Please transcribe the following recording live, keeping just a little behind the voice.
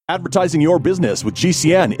Advertising your business with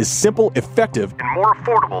GCN is simple, effective, and more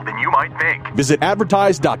affordable than you might think. Visit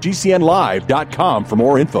advertise.gcnlive.com for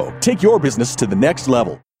more info. Take your business to the next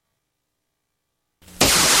level.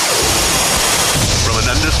 From an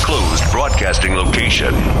undisclosed broadcasting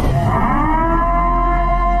location.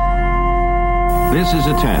 This is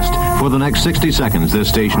a test. For the next 60 seconds, this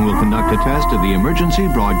station will conduct a test of the emergency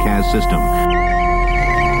broadcast system.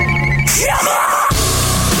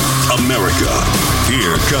 America,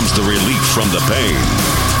 here comes the relief from the pain.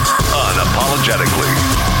 Unapologetically.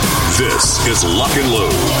 This is Lock and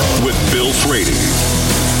Load with Bill Frady.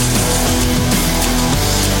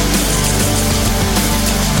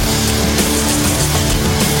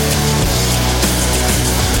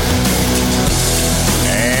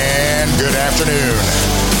 And good afternoon.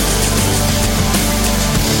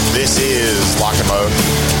 This is Lock and Load.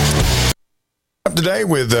 Up today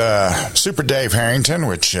with Super Dave Harrington,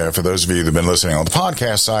 which for those of you that have been listening on the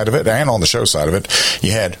podcast side of it and on the show side of it, you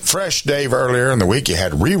had Fresh Dave earlier in the week, you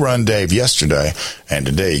had Rerun Dave yesterday, and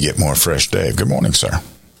today you get more Fresh Dave. Good morning, sir.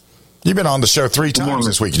 You've been on the show 3 times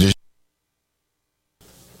this week. Say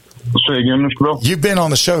again, Mr. Bill? You've been on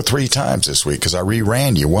the show 3 times this week because I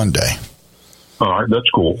reran you one day. All right, that's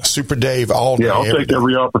cool. Super Dave all day. Yeah, I'll take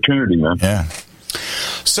every opportunity, man. Yeah.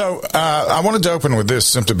 So I wanted to open with this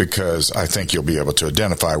simply because I think you'll be able to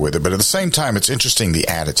identify with it. But at the same time, it's interesting the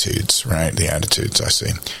attitudes, right? The attitudes I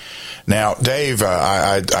see. Now, Dave,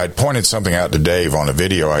 I pointed something out to Dave on a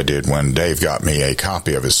video I did when Dave got me a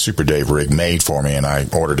copy of his Super Dave rig made for me, and I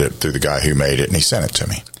ordered it through the guy who made it, and he sent it to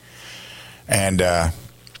me. And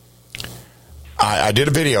I did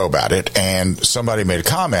a video about it, and somebody made a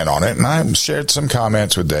comment on it, and I shared some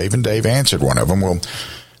comments with Dave, and Dave answered one of them. Well,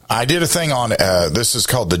 I did a thing on, this is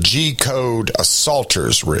called the G-Code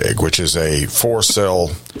Assaulters rig, which is a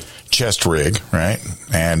 4-cell chest rig, right?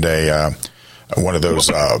 And one of those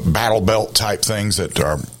battle belt type things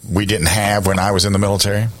that we didn't have when I was in the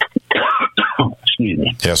military. Excuse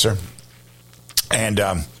me. Yes, sir. And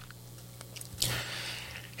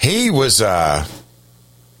he was,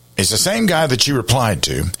 it's the same guy that you replied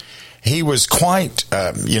to. He was quite,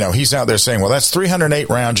 he's out there saying, well, that's 308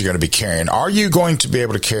 rounds you're going to be carrying. Are you going to be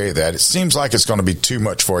able to carry that? It seems like it's going to be too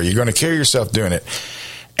much for you. You're going to kill yourself doing it.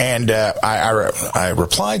 And I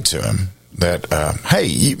replied to him that,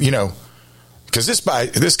 hey, because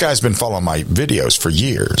this guy's been following my videos for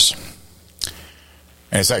years.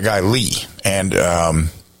 And it's that guy, Lee. And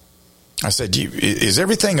I said, is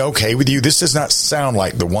everything okay with you? This does not sound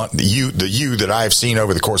like the you that I've seen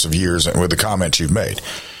over the course of years with the comments you've made.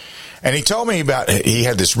 And he told me about he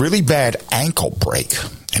had this really bad ankle break,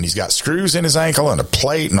 and he's got screws in his ankle and a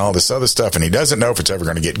plate and all this other stuff, and he doesn't know if it's ever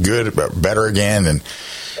going to get good, better again, and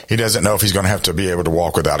he doesn't know if he's going to have to be able to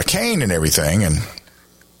walk without a cane and everything. And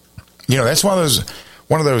that's one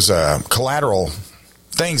of those collateral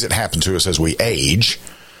things that happen to us as we age.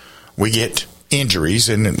 We get injuries,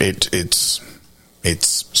 and it's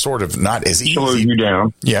sort of not as easy. Slows you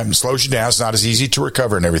down. Yeah, it slows you down. It's not as easy to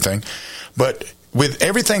recover and everything, but with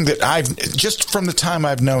everything that just from the time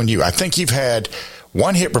I've known you, I think you've had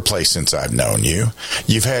one hip replaced since I've known you.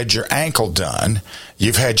 You've had your ankle done.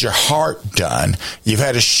 You've had your heart done. You've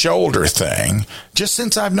had a shoulder thing just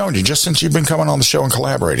since I've known you, just since you've been coming on the show and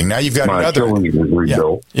collaborating. Now you've got another.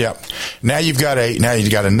 Yeah. Now you've got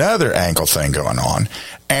another ankle thing going on.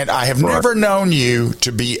 And I have never known you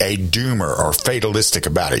to be a doomer or fatalistic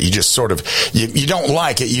about it. You just sort of, you don't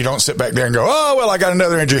like it. You don't sit back there and go, oh, well, I got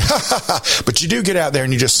another injury. But you do get out there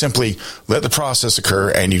and you just simply let the process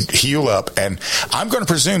occur and you heal up. And I'm going to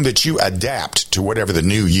presume that you adapt to whatever the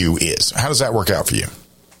new you is. How does that work out for you?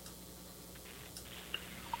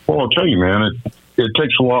 Well, I'll tell you, man, it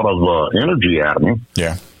takes a lot of energy out of me.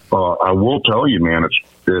 Yeah. I will tell you, man, it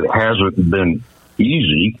hasn't been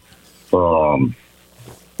easy.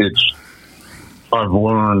 I've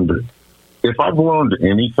learned, if I've learned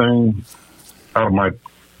anything out of my,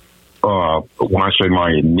 when I say my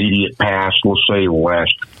immediate past, let's say the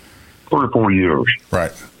last 3 or 4 years.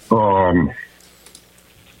 Right.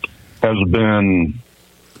 Has been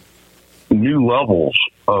new levels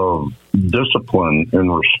of discipline in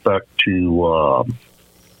respect to,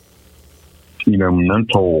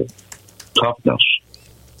 mental toughness.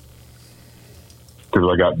 Because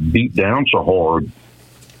I got beat down so hard.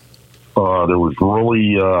 There was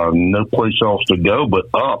really no place else to go but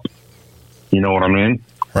up. You know what I mean?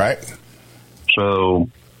 Right. So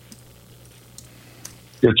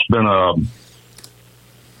it's been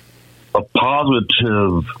a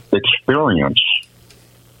positive experience.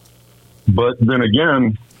 But then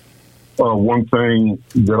again, one thing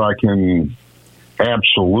that I can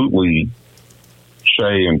absolutely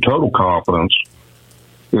say in total confidence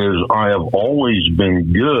is I have always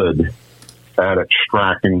been good at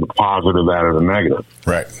extracting the positive out of the negative.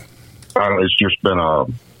 Right. It's just been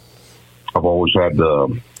I've always had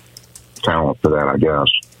the talent for that, I guess.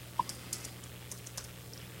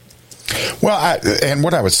 Well, and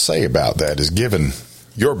what I would say about that is, given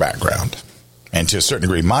your background, and to a certain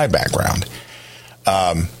degree my background,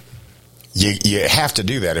 you have to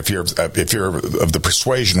do that if you're of the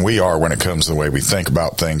persuasion we are when it comes to the way we think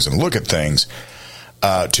about things and look at things.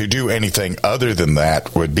 To do anything other than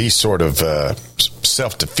that would be sort of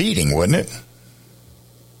self-defeating, wouldn't it?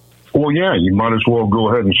 Well, yeah, you might as well go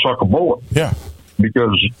ahead and suck a bullet. Yeah.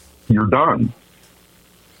 Because you're done.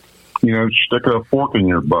 Stick a fork in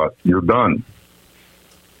your butt. You're done.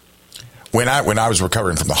 When I was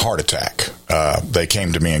recovering from the heart attack, they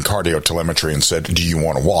came to me in cardio telemetry and said, "Do you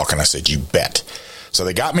want to walk?" And I said, "You bet." So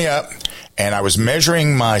they got me up, and I was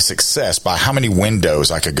measuring my success by how many windows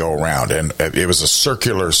I could go around. And it was a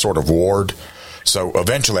circular sort of ward. So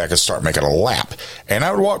eventually I could start making a lap. And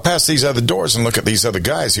I would walk past these other doors and look at these other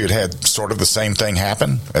guys who had sort of the same thing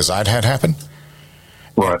happen as I'd had happen.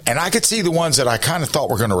 Right. And I could see the ones that I kind of thought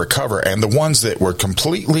were going to recover and the ones that were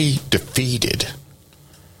completely defeated.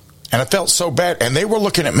 And I felt so bad. And they were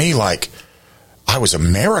looking at me like I was a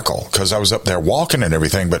miracle because I was up there walking and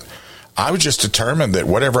everything. But I was just determined that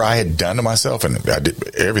whatever I had done to myself, and I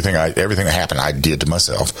did everything that happened, I did to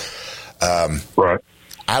myself. Right.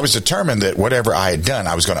 I was determined that whatever I had done,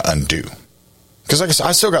 I was going to undo. Because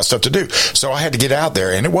I still got stuff to do. So I had to get out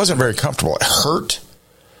there, and it wasn't very comfortable. It hurt.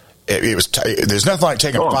 It was. There's nothing like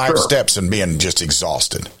taking 5 steps and being just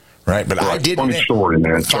exhausted, right? But I did. Funny story,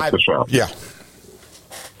 man. Check this out. Yeah.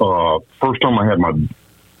 First time I had my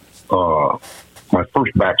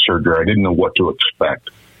first back surgery, I didn't know what to expect,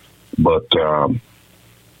 but I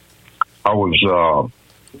was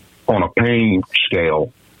on a pain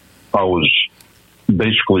scale. I was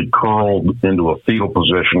basically curled into a fetal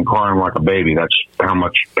position, crying like a baby. That's how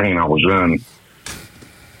much pain I was in.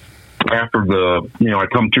 After I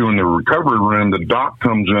come to in the recovery room, the doc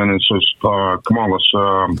comes in and says, come on,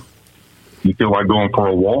 let's, you feel like going for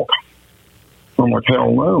a walk? I'm like,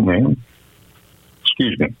 hell no, man.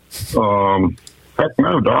 Excuse me. Heck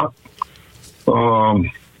no, doc.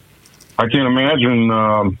 I can't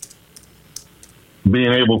imagine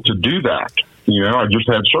being able to do that. I just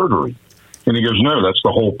had surgery. And he goes, no, that's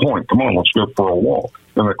the whole point. Come on, let's go for a walk.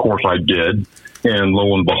 And of course I did. And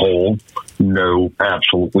lo and behold,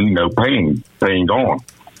 absolutely no pain. Pain gone.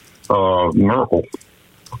 Miracle.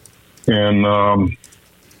 And,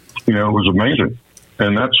 it was amazing.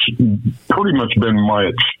 And that's pretty much been my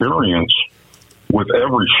experience with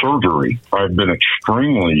every surgery. I've been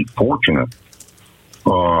extremely fortunate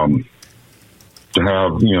to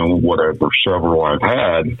have, whatever several I've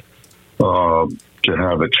had, to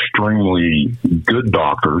have extremely good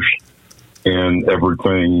doctors and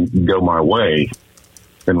everything go my way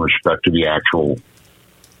in respect to the actual,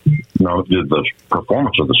 not the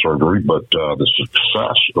performance of the surgery, but the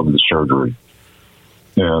success of the surgery.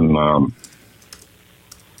 And,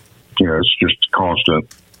 it's just constant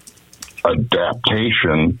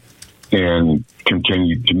adaptation and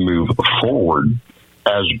continue to move forward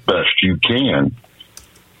as best you can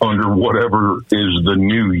under whatever is the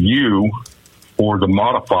new you or the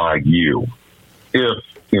modified you, if,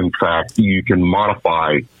 in fact, you can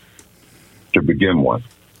modify to begin with.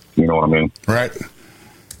 You know what I mean? Right.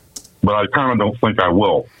 But I kind of don't think I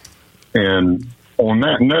will. And on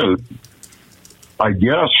that note, I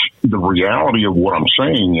guess the reality of what I'm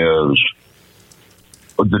saying is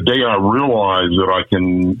the day I realize that I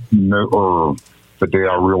can know, or the day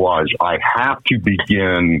I realize I have to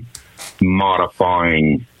begin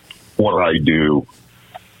modifying what I do,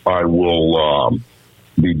 I will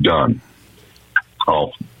be done.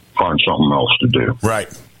 I'll find something else to do. Right.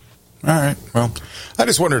 All right. Well, I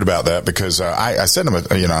just wondered about that because I said to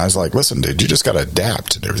him, I was like, listen, dude, you just got to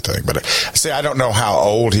adapt and everything. But I don't know how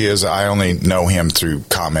old he is. I only know him through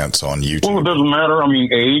comments on YouTube. Well, it doesn't matter.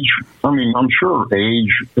 Age. I'm sure age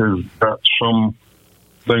has got some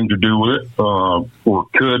thing to do with it, or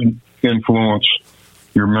could influence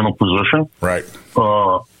your mental position. Right.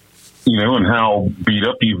 And how beat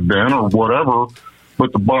up you've been or whatever.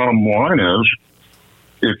 But the bottom line is,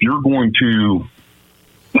 if you're going to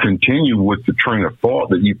continue with the train of thought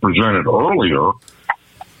that you presented earlier,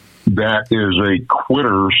 that is a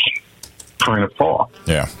quitter's train of thought.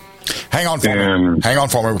 Yeah. Hang on for me.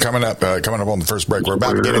 We're coming up on the first break. We're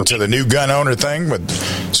about to get into the new gun owner thing with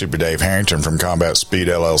Super Dave Harrington from Combat Speed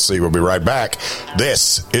LLC. We'll be right back.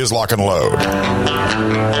 This is Lock and Load.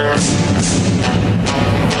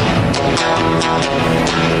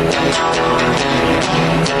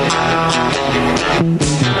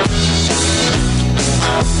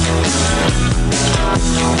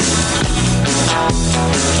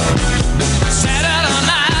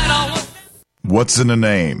 What's in a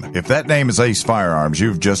name? If that name is Ace Firearms,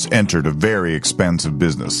 you've just entered a very expansive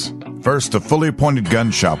business. First, a fully appointed gun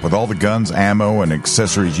shop with all the guns, ammo, and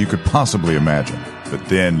accessories you could possibly imagine. But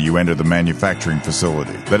then you enter the manufacturing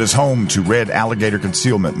facility that is home to Red Alligator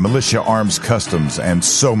Concealment, Militia Arms Customs, and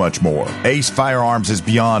so much more. Ace Firearms is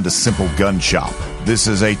beyond a simple gun shop. This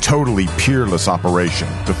is a totally peerless operation.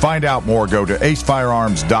 To find out more, go to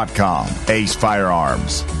acefirearms.com. Ace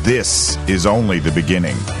Firearms. This is only the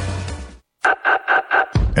beginning.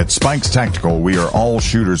 At Spikes Tactical, we are all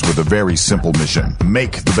shooters with a very simple mission.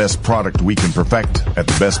 Make the best product we can perfect at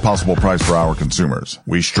the best possible price for our consumers.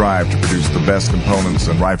 We strive to produce the best components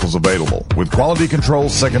and rifles available, with quality control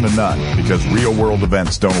second to none, because real-world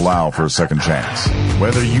events don't allow for a second chance.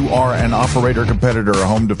 Whether you are an operator, competitor, or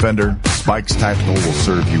home defender, Spikes Tactical will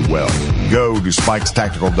serve you well. Go to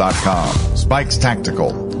spikestactical.com. Spikes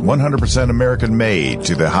Tactical, 100% American-made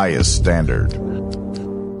to the highest standard.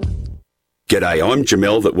 G'day, I'm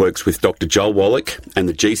Jamel that works with Dr. Joel Wallach and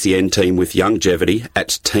the GCN team with Longevity at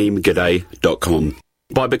teamg'day.com.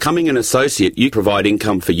 By becoming an associate, you provide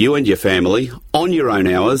income for you and your family on your own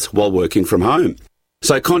hours while working from home.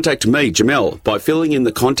 So contact me, Jamel, by filling in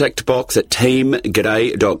the contact box at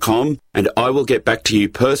teamg'day.com, and I will get back to you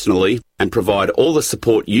personally and provide all the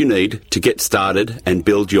support you need to get started and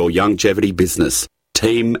build your longevity business.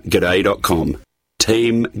 teamg'day.com.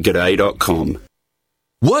 teamg'day.com.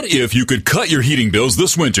 What if you could cut your heating bills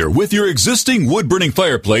this winter with your existing wood-burning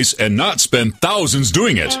fireplace and not spend thousands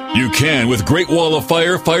doing it? You can with Great Wall of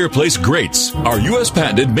Fire fireplace grates. Our U.S.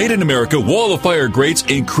 patented made-in-America Wall of Fire grates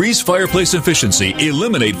increase fireplace efficiency,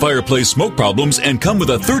 eliminate fireplace smoke problems, and come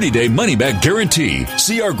with a 30-day money-back guarantee.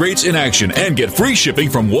 See our grates in action and get free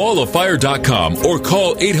shipping from walloffire.com or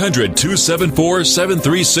call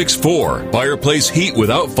 800-274-7364. Fireplace heat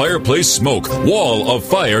without fireplace smoke.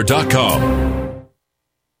 walloffire.com.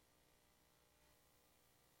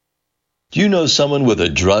 Do you know someone with a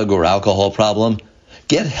drug or alcohol problem?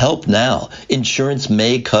 Get help now. Insurance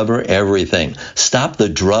may cover everything. Stop the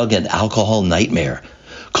drug and alcohol nightmare.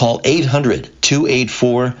 Call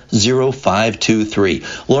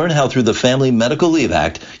 800-284-0523. Learn how through the Family Medical Leave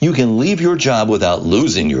Act, you can leave your job without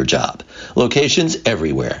losing your job. Locations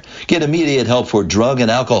everywhere. Get immediate help for drug and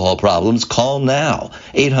alcohol problems. Call now.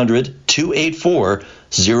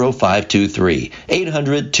 800-284-0523.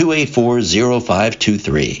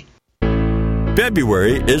 800-284-0523.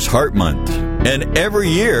 February is Heart Month, and every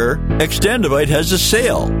year, Extendivite has a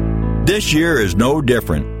sale. This year is no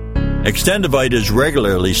different. Extendivite is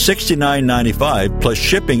regularly $69.95 plus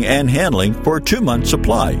shipping and handling for a 2-month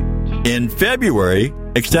supply. In February,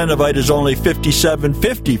 Extendivite is only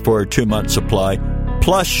 $57.50 for a 2-month supply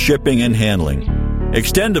plus shipping and handling.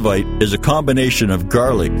 Extendivite is a combination of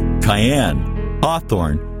garlic, cayenne,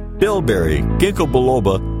 hawthorn, bilberry, ginkgo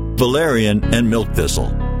biloba, valerian, and milk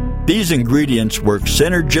thistle. These ingredients work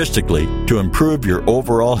synergistically to improve your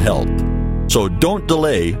overall health. So don't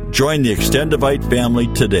delay. Join the Extendivite family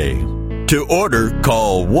today. To order,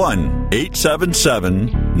 call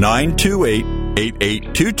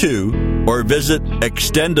 1-877-928-8822 or visit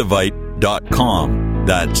extendivite.com.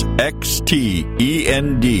 That's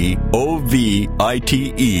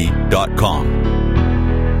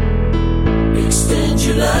XTENDOVITE.com. Extend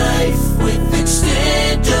your life with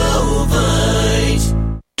Extendovite.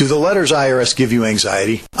 Do the letters IRS give you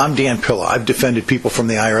anxiety? I'm Dan Pilla. I've defended people from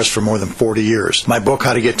the IRS for more than 40 years. My book,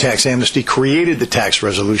 How to Get Tax Amnesty, created the tax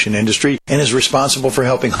resolution industry and is responsible for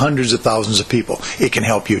helping hundreds of thousands of people. It can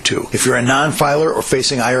help you too. If you're a non-filer or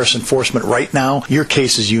facing IRS enforcement right now, your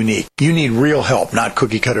case is unique. You need real help, not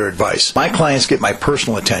cookie-cutter advice. My clients get my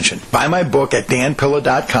personal attention. Buy my book at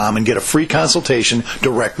danpilla.com and get a free consultation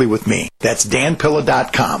directly with me. That's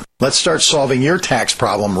danpilla.com. Let's start solving your tax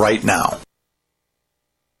problem right now.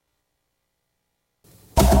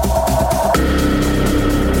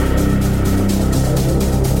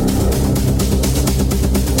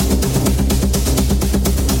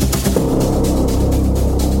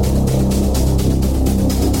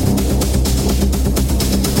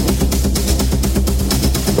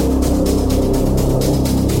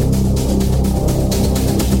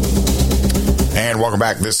 Welcome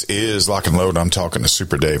back. This is Lock and Load. I'm talking to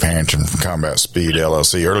Super Dave Harrington from Combat Speed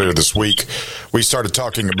LLC. Earlier this week, we started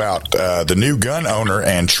talking about the new gun owner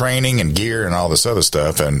and training and gear and all this other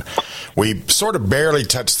stuff. And we sort of barely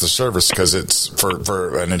touched the surface because it's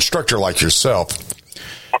for an instructor like yourself.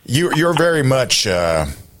 You're very much you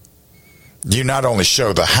not only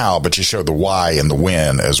show the how, but you show the why and the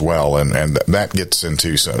when as well. And that gets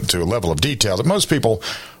into to a level of detail that most people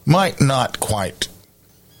might not quite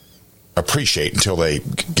appreciate until they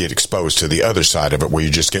get exposed to the other side of it, where you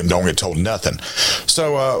just don't get told nothing.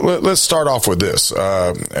 So let's start off with this.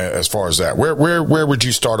 As far as that, where would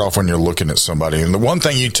you start off when you're looking at somebody? And the one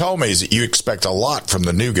thing you told me is that you expect a lot from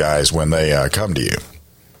the new guys when they come to you.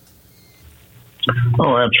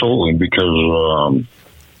 Oh, absolutely, because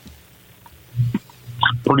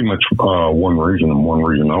pretty much one reason and one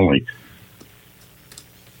reason only.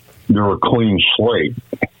 They're a clean slate.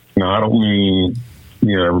 Now, I don't mean,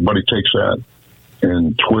 everybody takes that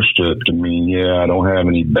and twist it to mean, I don't have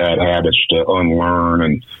any bad habits to unlearn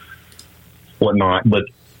and whatnot. But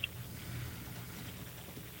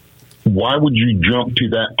why would you jump to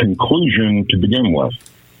that conclusion to begin with?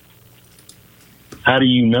 How do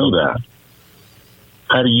you know that?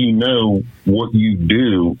 How do you know what you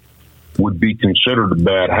do would be considered a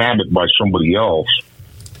bad habit by somebody else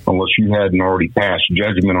unless you hadn't already passed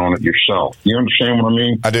judgment on it yourself? You understand what I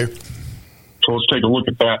mean? I do. So let's take a look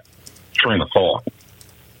at that train of thought.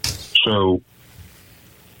 So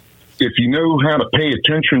if you know how to pay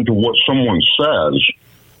attention to what someone says,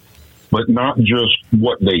 but not just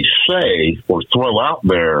what they say or throw out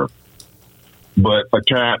there, but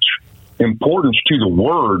attach importance to the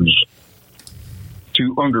words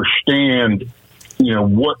to understand,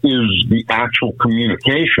 what is the actual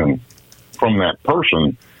communication from that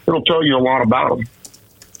person, it'll tell you a lot about them.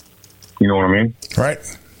 You know what I mean? Right.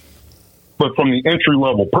 But from the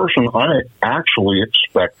entry-level person, I actually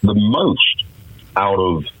expect the most out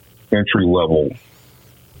of entry-level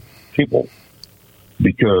people,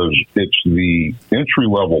 because it's the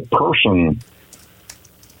entry-level person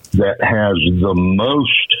that has the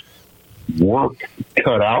most work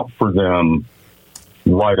cut out for them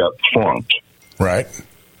right up front. Right.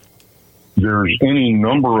 There's any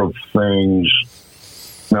number of things.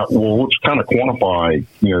 Now, let's kind of quantify,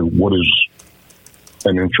 what is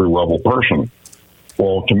an entry-level person?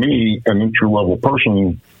 Well, to me, an entry-level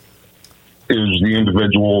person is the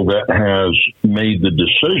individual that has made the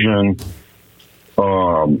decision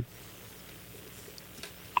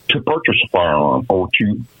to purchase a firearm or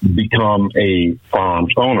to become a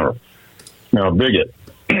firearms owner. Now, dig it.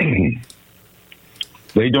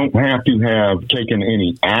 They don't have to have taken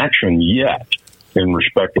any action yet in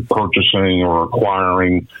respect to purchasing or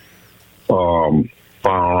acquiring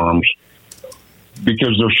firearms,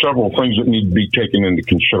 because there's several things that need to be taken into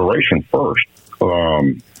consideration first.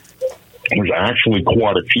 There's actually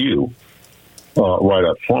quite a few right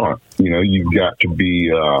up front. You've got to be,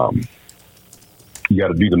 you got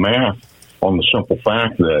to do the math on the simple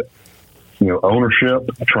fact that, ownership,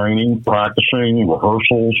 training, practicing,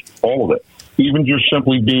 rehearsals, all of it, even just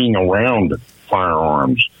simply being around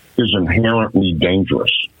firearms is inherently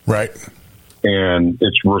dangerous. Right. And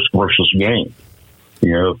it's risk versus gain.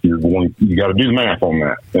 If you're going, you got to do the math on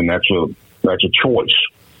that. And that's a choice.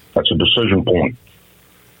 That's a decision point.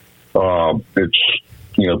 It's,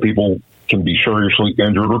 people can be seriously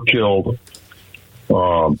injured or killed,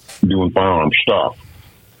 doing firearm stuff,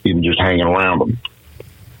 even just hanging around them.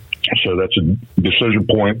 So that's a decision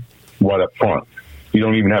point right up front. You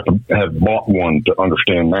don't even have to have bought one to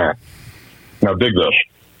understand that. Now, dig this.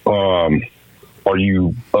 Are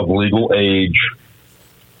you of legal age?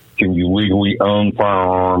 Can you legally own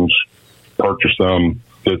firearms, purchase them,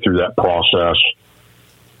 go through that process?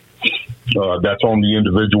 That's on the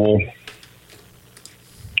individual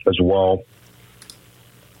as well.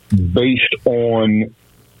 Based on,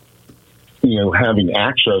 having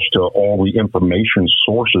access to all the information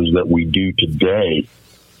sources that we do today,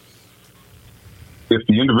 if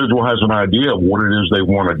the individual has an idea of what it is they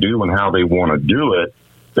want to do and how they want to do it,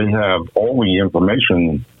 they have all the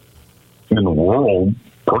information in the world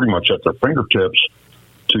pretty much at their fingertips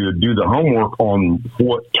to do the homework on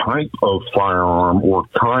what type of firearm or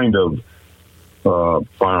kind of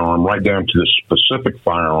firearm, right down to the specific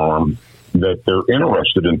firearm that they're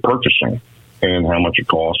interested in purchasing and how much it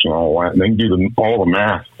costs and all that. And they can do all the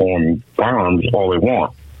math on firearms all they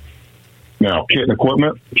want. Now, kit and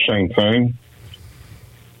equipment, same thing.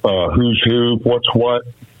 Who's who, what's what,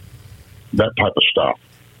 that type of stuff.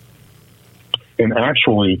 And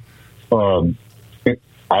actually,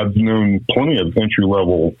 I've known plenty of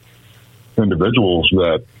entry-level individuals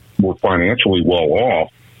that were financially well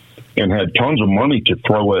off and had tons of money to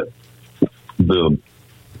throw at the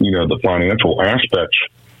financial aspects,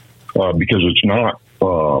 because it's not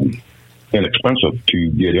inexpensive to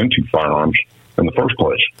get into firearms in the first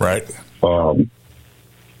place. Right.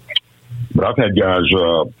 But I've had guys,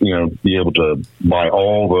 be able to buy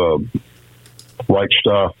all the right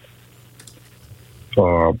stuff,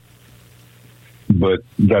 but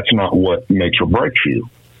that's not what makes or breaks you.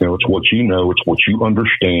 It's what you know, it's what you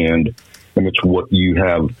understand, and it's what you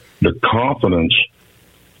have the confidence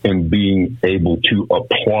in being able to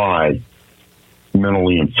apply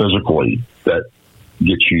mentally and physically that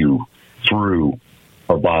gets you through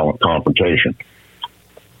a violent confrontation.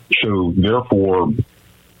 So therefore,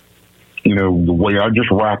 the way I just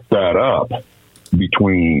wrapped that up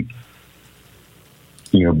between,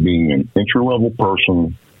 being an entry-level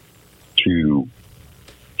person to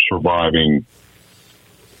surviving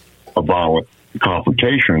a violent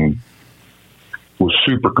confrontation was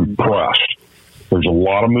super compressed. There's a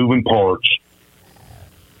lot of moving parts,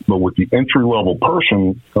 but with the entry-level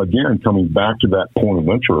person, again, coming back to that point of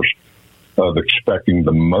interest of expecting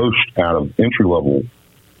the most out of entry-level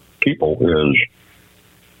people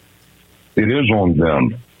it is on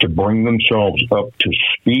them to bring themselves up to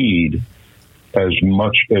speed as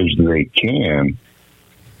much as they can,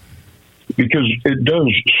 because it does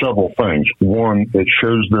several things. One, it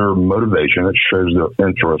shows their motivation, it shows their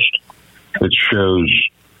interest, it shows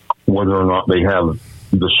whether or not they have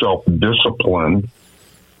the self-discipline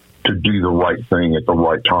to do the right thing at the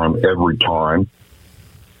right time every time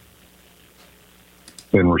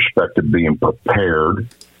in respect to being prepared.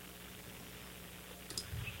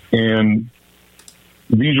 And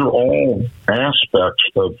these are all aspects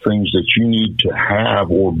of things that you need to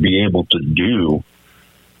have or be able to do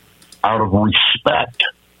out of respect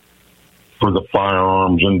for the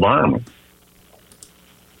firearms environment.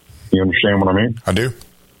 You understand what I mean? I do.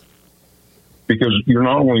 Because you're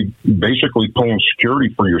not only basically pulling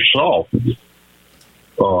security for yourself in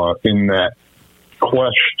that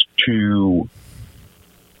quest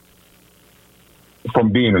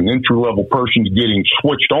from being an entry-level person to getting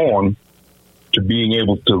switched on to being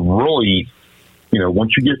able to really,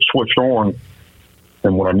 once you get switched on,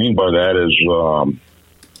 and what I mean by that is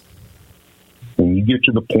when you get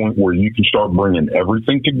to the point where you can start bringing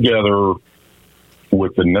everything together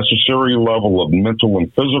with the necessary level of mental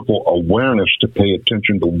and physical awareness to pay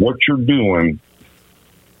attention to what you're doing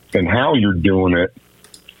and how you're doing it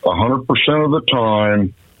 100% of the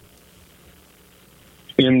time,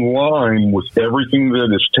 in line with everything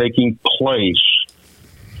that is taking place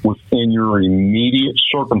within your immediate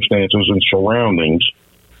circumstances and surroundings,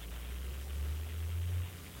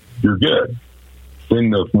 you're good.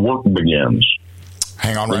 Then the work begins.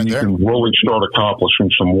 Hang on right there. You can really start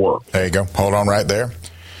accomplishing some work. There you go. Hold on right there.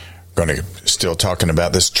 Going to still talking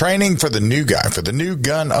about this training for the new guy, for the new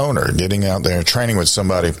gun owner, getting out there training with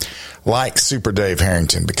somebody like Super Dave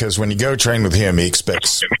Harrington, because when you go train with him, he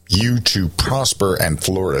expects you to prosper and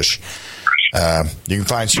flourish. You can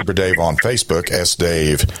find Super Dave on Facebook, S.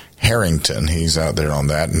 Dave Harrington. He's out there on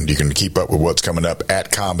that, and you can keep up with what's coming up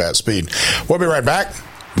at Combat Speed. We'll be right back.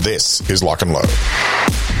 This is Lock and Load.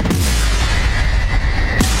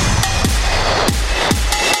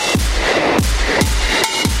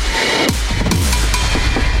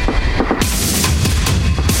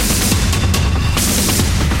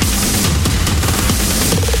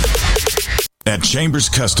 At Chambers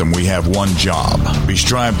Custom, we have one job. We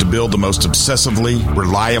strive to build the most obsessively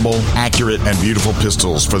reliable, accurate, and beautiful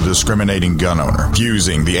pistols for the discriminating gun owner.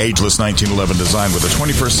 Fusing the ageless 1911 design with a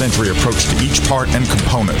 21st century approach to each part and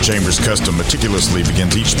component, Chambers Custom meticulously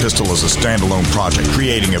begins each pistol as a standalone project,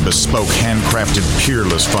 creating a bespoke, handcrafted,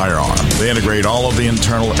 peerless firearm. They integrate all of the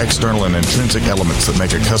internal, external, and intrinsic elements that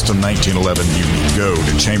make a custom 1911 unique. Go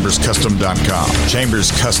to chamberscustom.com. Chambers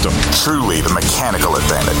Custom, truly the mechanical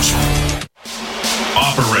advantage.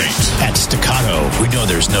 Operate. At Staccato, we know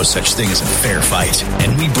there's no such thing as a fair fight,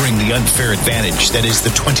 and we bring the unfair advantage that is the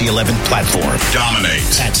 2011 platform. Dominate.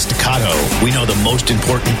 At Staccato, we know the most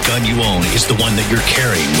important gun you own is the one that you're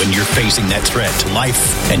carrying when you're facing that threat to life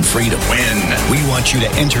and freedom. Win. We want you to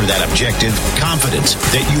enter that objective confident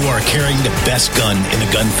that you are carrying the best gun in the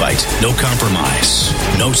gunfight. No compromise.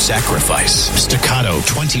 No sacrifice.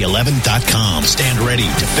 Staccato2011.com. Stand ready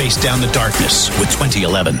to face down the darkness with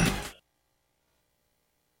 2011.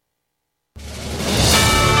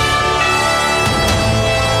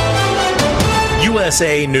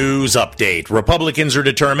 USA News Update. Republicans are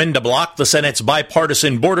determined to block the Senate's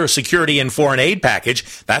bipartisan border security and foreign aid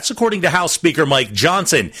package. That's according to House Speaker Mike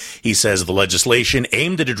Johnson. He says the legislation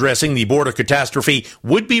aimed at addressing the border catastrophe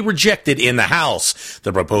would be rejected in the House.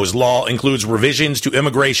 The proposed law includes revisions to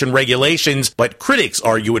immigration regulations, but critics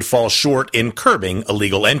argue it falls short in curbing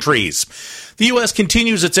illegal entries. The U.S.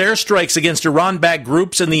 continues its airstrikes against Iran-backed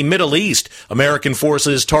groups in the Middle East. American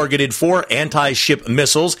forces targeted 4 anti-ship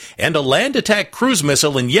missiles and a land attack cruise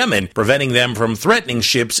missile in Yemen, preventing them from threatening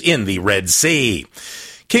ships in the Red Sea.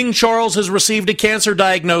 King Charles has received a cancer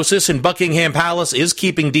diagnosis, and Buckingham Palace is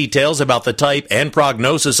keeping details about the type and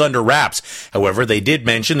prognosis under wraps. However, they did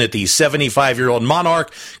mention that the 75-year-old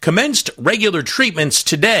monarch commenced regular treatments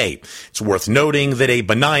today. It's worth noting that a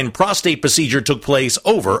benign prostate procedure took place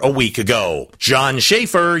over a week ago. John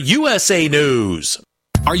Schaefer, USA News.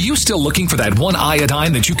 Are you still looking for that one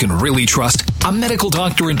iodine that you can really trust? A medical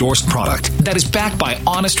doctor-endorsed product that is backed by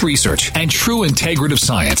honest research and true integrative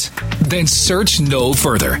science? Then search no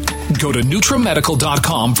further. Go to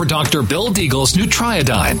NutriMedical.com for Dr. Bill Deagle's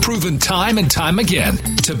Nutriodine, proven time and time again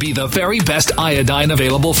to be the very best iodine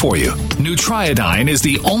available for you. Nutriodine is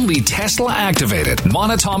the only Tesla-activated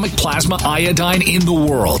monatomic plasma iodine in the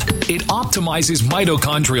world. It optimizes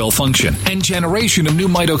mitochondrial function and generation of new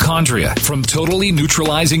mitochondria from totally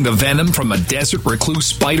neutralizing the venom from a desert recluse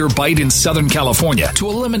spider bite in Southern California to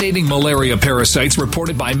eliminating malaria parasites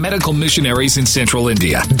reported by medical missionaries in central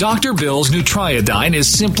India. Dr. Bill's Nutriodine is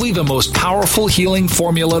simply the most powerful healing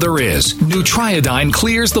formula there is. Nutriodine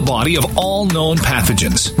clears the body of all known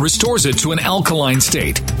pathogens, restores it to an alkaline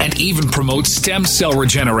state, and even promotes stem cell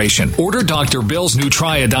regeneration. Order Dr. Bill's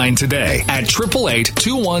Nutriodine today at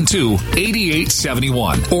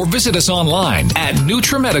 888-212-8871 or visit us online at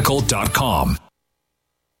NutriMedical.com.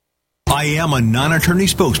 I am a non-attorney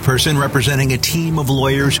spokesperson representing a team of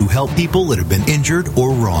lawyers who help people that have been injured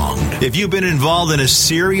or wronged. If you've been involved in a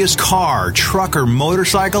serious car, truck, or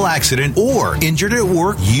motorcycle accident or injured at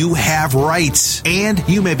work, you have rights, and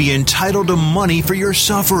you may be entitled to money for your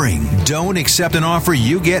suffering. Don't accept an offer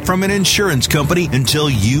you get from an insurance company until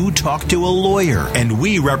you talk to a lawyer, and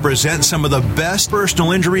we represent some of the best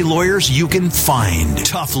personal injury lawyers you can find.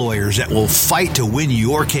 Tough lawyers that will fight to win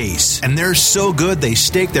your case, and they're so good they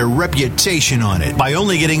stake their reputation on it by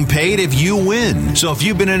only getting paid if you win. So if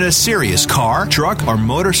you've been in a serious car, truck, or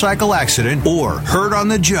motorcycle accident or hurt on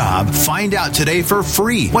the job, find out today for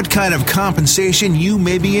free what kind of compensation you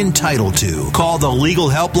may be entitled to. Call the legal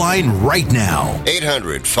helpline right now.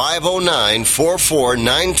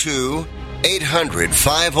 800-509-4492.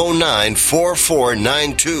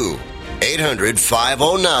 800-509-4492.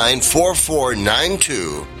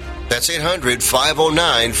 800-509-4492. That's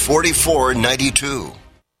 800-509-4492.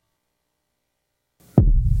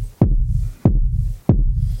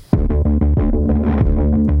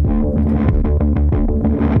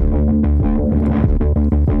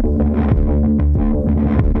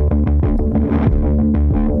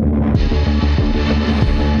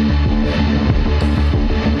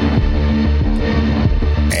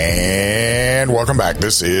 Welcome back.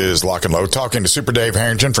 This is Lock and Load, talking to Super Dave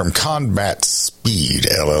Harrington from Combat Speed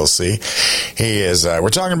LLC. He is. We're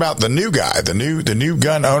talking about the new guy, the new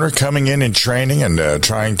gun owner coming in and training and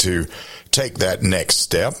trying to take that next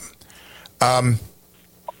step.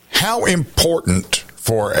 How important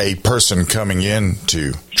for a person coming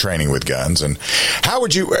into training with guns, and how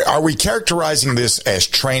would you? Are we characterizing this as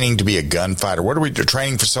training to be a gunfighter? What are we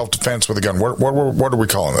training for self-defense with a gun? What are we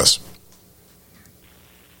calling this?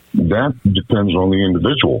 That depends on the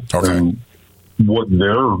individual and what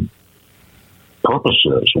their purpose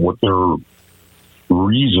is, what their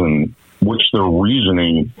reasoning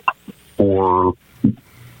for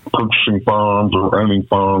purchasing firearms or owning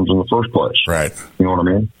firearms in the first place. Right. You know what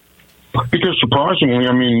I mean? Because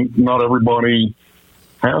surprisingly, not everybody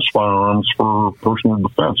has firearms for personal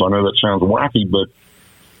defense. I know that sounds wacky, but,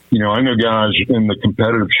 I know guys in the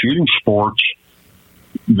competitive shooting sports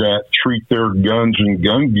that treat their guns and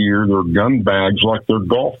gun gear, their gun bags, like their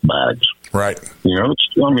golf bags. Right. It's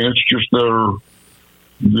just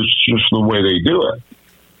the way they do it.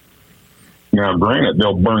 Now, granted,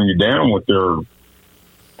 they'll burn you down with their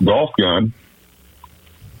golf gun,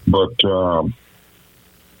 but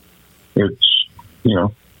it's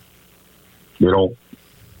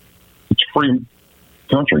it's a free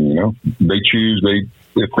country. They choose.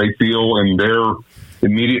 If they feel in their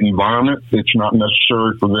immediate environment it's not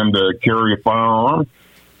necessary for them to carry a firearm,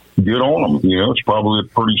 good on them. It's probably a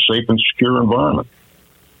pretty safe and secure environment.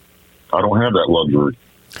 I don't have that luxury.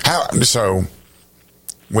 So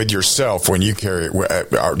with yourself, when you carry it,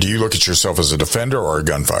 do you look at yourself as a defender or a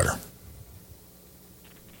gunfighter?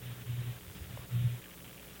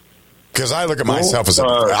 Because I look at myself as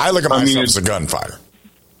a gunfighter.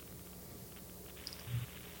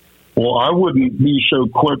 Well, I wouldn't be so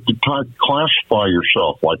quick to classify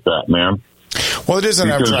yourself like that, man. Well, it isn't.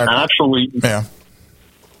 Because actually,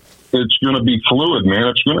 it's going to be fluid, man.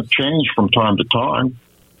 It's going to change from time to time.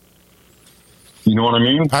 You know what I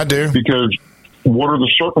mean? I do. Because what are the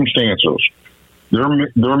circumstances? There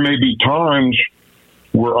may be times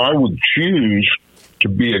where I would choose to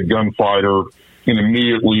be a gunfighter and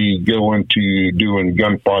immediately go into doing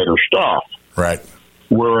gunfighter stuff. Right.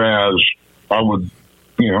 Whereas I would,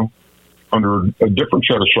 under a different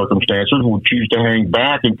set of circumstances, would choose to hang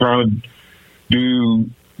back and kind of do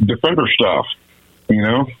defender stuff,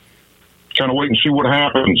 kind of wait and see what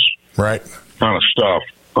happens. Right. Kind of stuff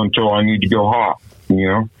until I need to go hot, I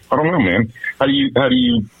don't know, man. How do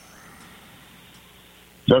you,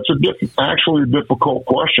 that's actually a difficult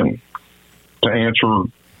question to answer,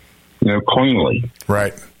 cleanly.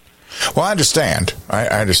 Right. Well, I understand. I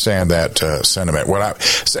understand that sentiment.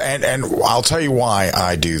 And I'll tell you why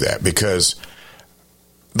I do that, because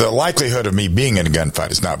the likelihood of me being in a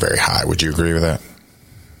gunfight is not very high. Would you agree with that?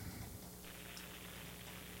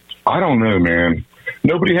 I don't know, man.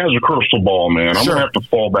 Nobody has a crystal ball, man. I'm going to have to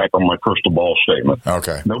fall back on my crystal ball statement.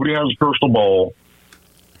 Okay. Nobody has a crystal ball.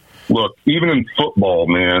 Look, even in football,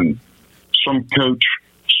 man, some coach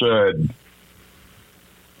said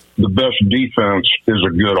the best defense is a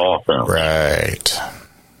good offense. Right.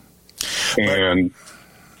 And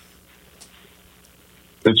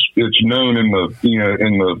it's known in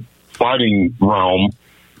the fighting realm,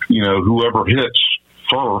 whoever hits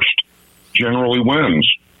first generally wins.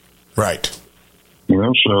 Right.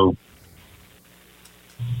 So.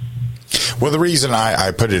 Well, the reason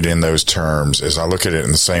I put it in those terms is I look at it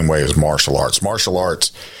in the same way as martial arts. Martial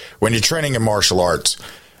arts, when you're training in martial arts,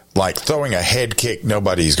 like throwing a head kick,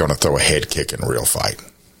 nobody's going to throw a head kick in a real fight.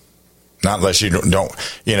 Not unless you not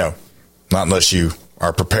unless you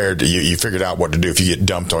are prepared, you figured out what to do if you get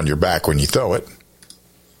dumped on your back when you throw it.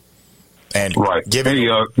 And right.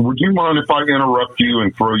 Would you mind if I interrupt you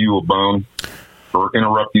and throw you a bone? Or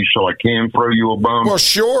interrupt you so I can throw you a bone? Well,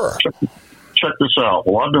 sure. Check this out.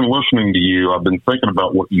 Well, I've been listening to you. I've been thinking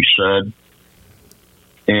about what you said.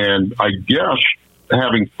 And I guess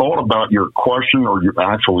having thought about your question or your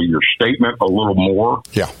statement a little more,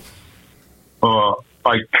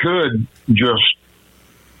 I could just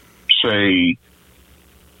say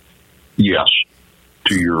yes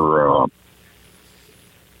to your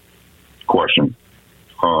question.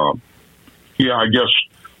 I guess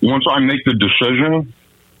once I make the decision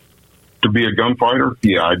to be a gunfighter,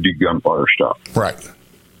 I do gunfighter stuff. Right.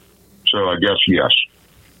 So I guess yes.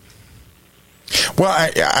 Well,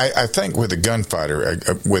 I think with a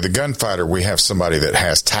gunfighter, we have somebody that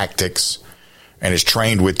has tactics and is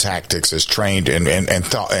trained with tactics, is trained and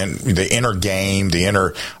thought, and the inner game, the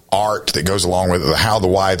inner art that goes along with it, the how, the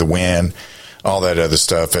why, the when, all that other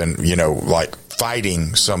stuff. And, like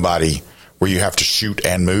fighting somebody where you have to shoot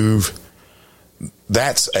and move.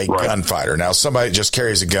 That's a gunfighter. Now, somebody just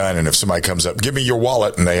carries a gun, and if somebody comes up, give me your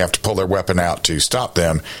wallet, and they have to pull their weapon out to stop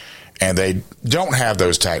them, and they don't have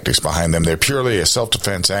those tactics behind them. They're purely a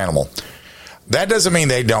self-defense animal. That doesn't mean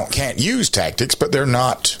they can't use tactics, but they're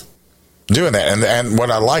not doing that. And what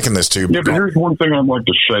I liken this to... Yeah, but here's one thing I'd like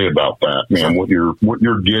to say about that, man, what you're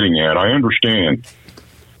getting at. I understand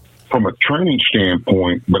from a training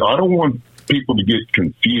standpoint, but I don't want people to get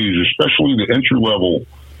confused, especially the entry-level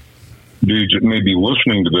dudes that may be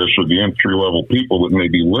listening to this, or the entry-level people that may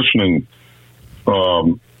be listening,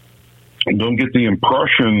 don't get the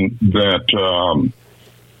impression that,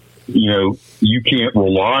 you can't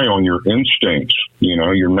rely on your instincts,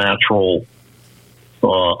 your natural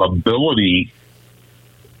ability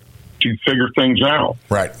to figure things out.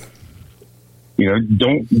 Right.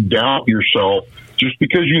 Don't doubt yourself. Just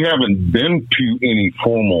because you haven't been to any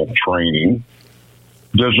formal training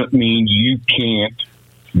doesn't mean you can't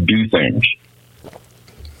do things.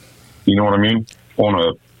 You know what I mean? On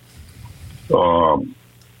a,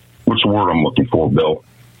 what's the word I'm looking for, Bill?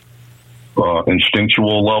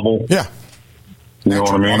 Instinctual level. Yeah. You know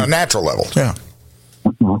what I mean? On a natural level. Yeah.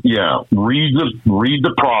 Yeah. Read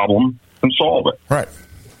the problem and solve it. Right.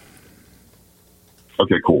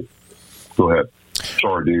 Okay, cool. Go ahead.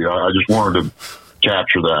 Sorry, dude. I just wanted to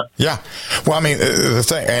capture that. Yeah. Well, I mean, the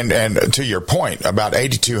thing, and to your point, about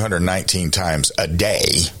 8,219 times a day,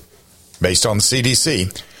 based on the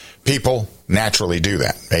CDC, people naturally do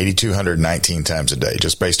that. 8,219 times a day,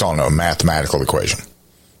 just based on a mathematical equation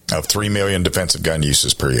of 3 million defensive gun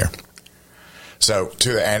uses per year. So,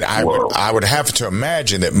 I would have to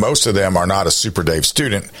imagine that most of them are not a Super Dave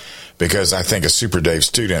student, because I think a Super Dave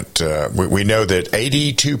student, we know that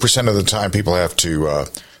 82% of the time people have to,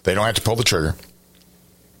 they don't have to pull the trigger.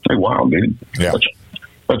 Hey, wow, dude. Yeah.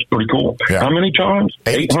 That's pretty cool. Yeah. How many times?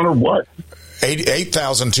 800 what?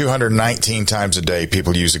 8,219 times a day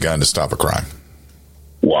people use a gun to stop a crime.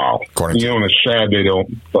 Wow. And it's sad they don't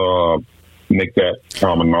make that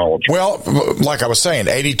common knowledge. Well, like I was saying,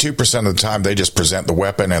 82% of the time they just present the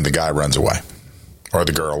weapon and the guy runs away. Or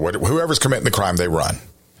the girl. Whoever's committing the crime, they run.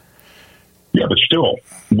 Yeah, but still,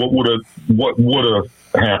 what would have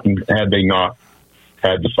happened had they not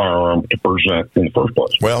had the firearm to present in the first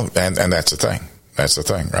place. Well, and that's the thing. That's the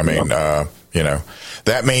thing. I mean,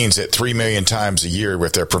 that means that 3 million times a year,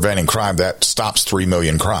 if they're preventing crime, that stops 3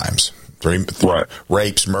 million crimes.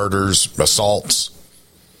 Rapes, murders, assaults,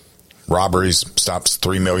 robberies, stops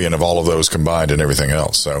 3 million of all of those combined and everything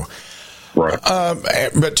else. So,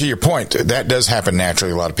 but to your point, that does happen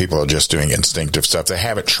naturally. A lot of people are just doing instinctive stuff. They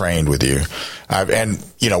haven't trained with you.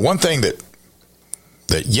 One thing that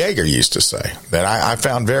Yeager used to say that I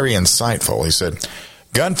found very insightful, he said,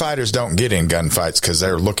 gunfighters don't get in gunfights because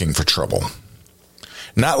they're looking for trouble.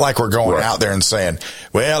 Not like we're going out there and saying,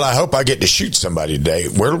 well, I hope I get to shoot somebody today.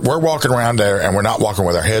 We're walking around there, and we're not walking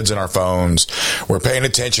with our heads in our phones. We're paying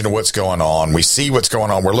attention to what's going on. We see what's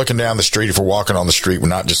going on. We're looking down the street. If we're walking on the street, we're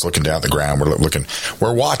not just looking down at the ground.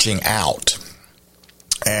 We're watching out.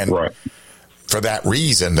 And for that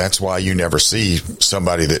reason, that's why you never see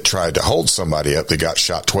somebody that tried to hold somebody up that got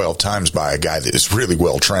shot 12 times by a guy that is really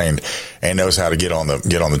well trained and knows how to get on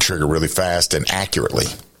the trigger really fast and accurately.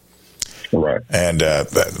 Right. And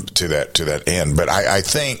to that end. But I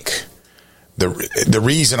think the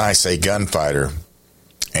reason I say gunfighter,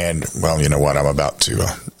 and, well, you know what, I'm about to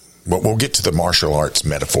we'll get to the martial arts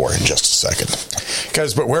metaphor in just a second.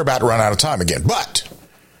 But we're about to run out of time again. But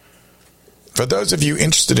for those of you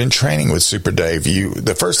interested in training with Super Dave,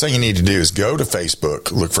 the first thing you need to do is go to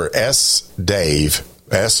Facebook, look for S-Dave,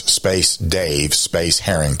 S-Dave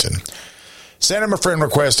Harrington. Send him a friend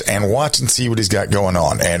request and watch and see what he's got going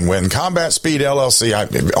on. And when Combat Speed LLC,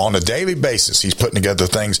 on a daily basis, he's putting together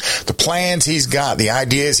things, the plans he's got, the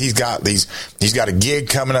ideas he's got. He's got a gig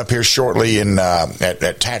coming up here shortly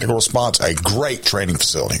at Tactical Response, a great training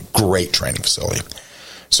facility.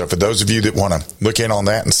 So for those of you that want to look in on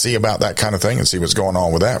that and see about that kind of thing and see what's going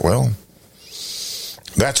on with that, well,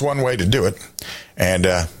 that's one way to do it. And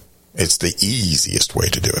it's the easiest way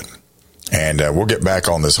to do it. And we'll get back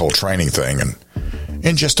on this whole training thing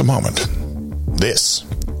in just a moment. This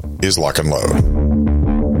is Lock and Load.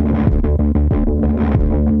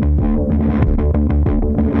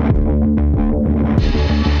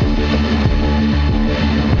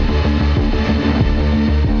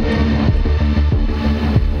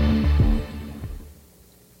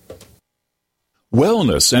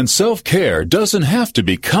 Wellness and self-care doesn't have to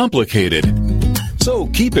be complicated. So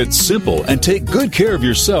keep it simple and take good care of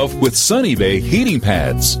yourself with Sunny Bay heating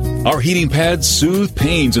pads. Our heating pads soothe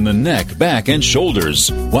pains in the neck, back, and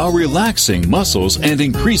shoulders while relaxing muscles and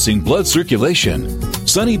increasing blood circulation.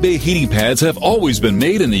 Sunny Bay heating pads have always been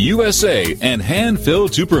made in the USA and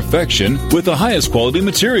hand-filled to perfection with the highest quality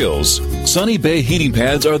materials. Sunny Bay heating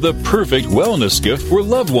pads are the perfect wellness gift for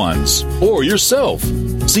loved ones or yourself.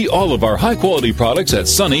 See all of our high-quality products at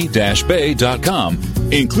sunny-bay.com,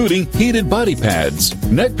 including heated body pads,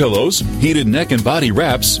 neck pillows, heated neck and body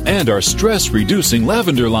wraps, and our stress-reducing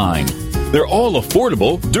lavender line. They're all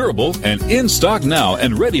affordable, durable, and in stock now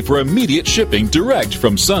and ready for immediate shipping direct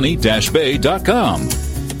from sunny-bay.com.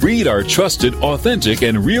 Read our trusted, authentic,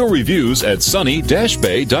 and real reviews at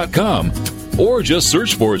sunny-bay.com, or just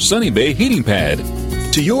search for Sunny Bay Heating Pad.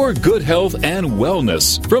 To your good health and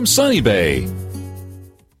wellness from Sunny Bay.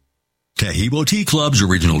 Tahibo Tea Club's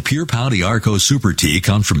original Pure Pouty Arco Super Tea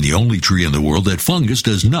comes from the only tree in the world that fungus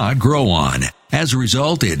does not grow on. As a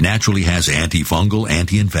result, it naturally has antifungal,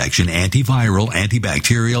 anti-infection, antiviral,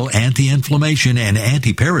 antibacterial, anti-inflammation, and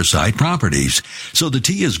anti-parasite properties. So the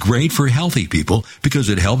tea is great for healthy people because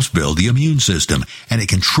it helps build the immune system, and it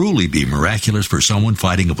can truly be miraculous for someone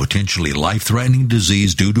fighting a potentially life-threatening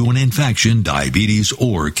disease due to an infection, diabetes,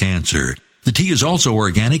 or cancer. The tea is also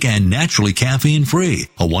organic and naturally caffeine-free.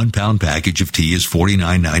 A 1-pound package of tea is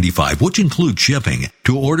 $49.95, which includes shipping.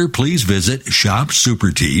 To order, please visit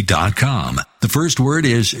shopsupertea.com. The first word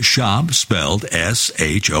is shop, spelled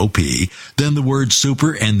S-H-O-P, then the word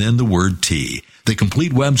super, and then the word tea. The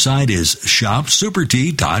complete website is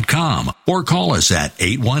shopsupertea.com, or call us at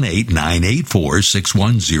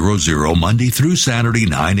 818-984-6100 Monday through Saturday,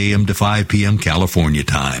 9 a.m. to 5 p.m. California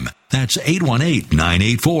time. That's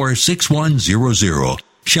 818-984-6100.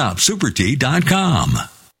 shopsupertea.com.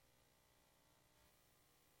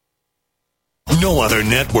 No other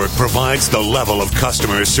network provides the level of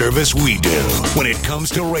customer service we do. When it comes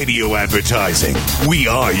to radio advertising, we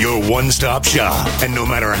are your one-stop shop. And no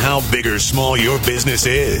matter how big or small your business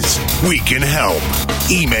is, we can help.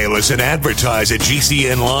 Email us at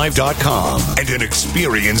advertise@gcnlive.com, and an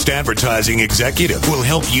experienced advertising executive will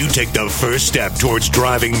help you take the first step towards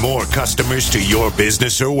driving more customers to your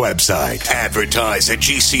business or website.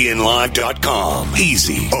 Advertise@gcnlive.com.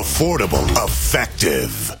 Easy, affordable,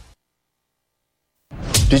 effective.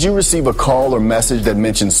 Did you receive a call or message that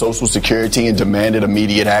mentioned Social Security and demanded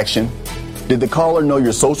immediate action? Did the caller know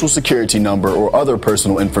your social security number or other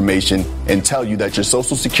personal information and tell you that your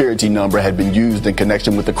social security number had been used in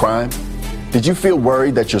connection with the crime? Did you feel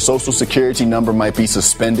worried that your social security number might be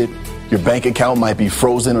suspended, your bank account might be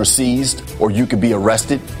frozen or seized, or you could be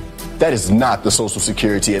arrested? That is not the Social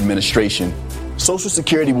Security Administration. Social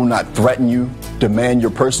Security will not threaten you, demand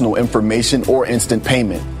your personal information or instant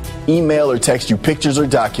payment, email or text you pictures or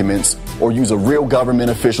documents, or use a real government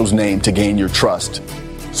official's name to gain your trust.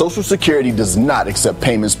 Social Security does not accept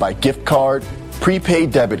payments by gift card,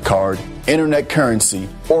 prepaid debit card, internet currency,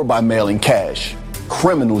 or by mailing cash.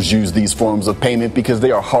 Criminals use these forms of payment because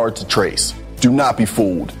they are hard to trace. Do not be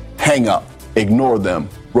fooled. Hang up. Ignore them.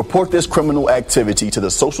 Report this criminal activity to the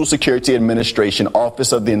Social Security Administration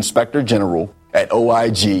Office of the Inspector General at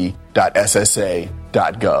oig.ssa.gov.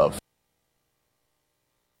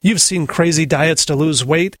 You've seen crazy diets to lose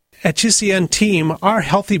weight. At GCN Team, our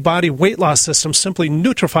healthy body weight loss system simply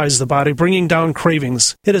neutralizes the body, bringing down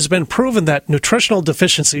cravings. It has been proven that nutritional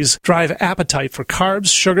deficiencies drive appetite for carbs,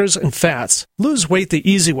 sugars, and fats. Lose weight the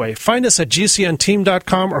easy way. Find us at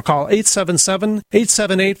GCNteam.com or call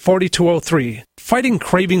 877-878-4203. Fighting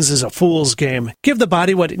cravings is a fool's game. Give the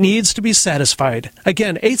body what it needs to be satisfied.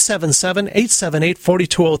 Again,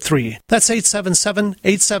 877-878-4203. That's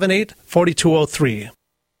 877-878-4203.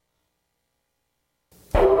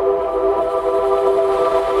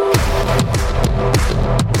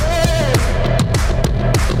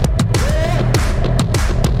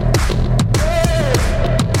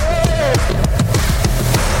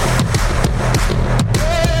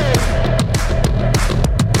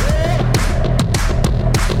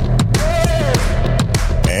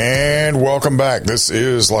 Welcome back. This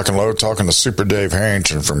is Lock and Load, talking to Super Dave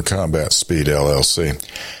Harrington from Combat Speed LLC.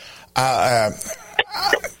 I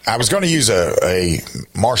was going to use a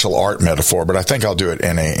martial art metaphor, but I think I'll do it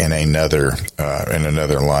in another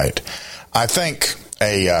light. I think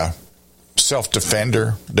a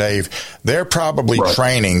self-defender, Dave, they're probably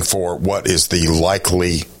training for what is the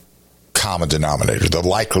likely common denominator, the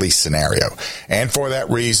likely scenario. And for that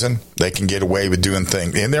reason, they can get away with doing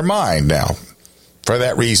things in their mind now. For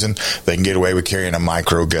that reason, they can get away with carrying a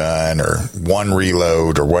micro gun or one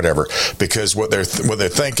reload or whatever, because what they're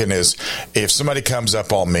thinking is, if somebody comes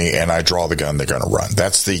up on me and I draw the gun, they're going to run.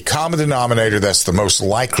 That's the common denominator. That's the most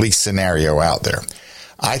likely scenario out there.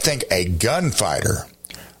 I think a gunfighter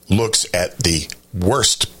looks at the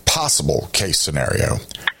worst possible case scenario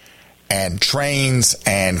and trains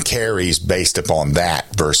and carries based upon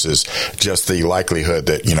that versus just the likelihood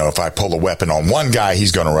that, if I pull a weapon on one guy,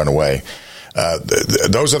 he's going to run away.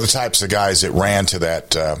 Those are the types of guys that ran to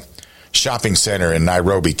that shopping center in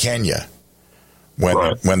Nairobi, Kenya.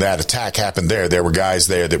 When that attack happened there were guys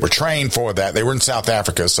there that were trained for that. They were in South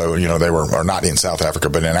Africa, so they were, or not in South Africa,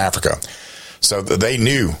 but in Africa. So they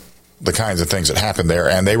knew the kinds of things that happened there,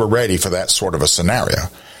 and they were ready for that sort of a scenario.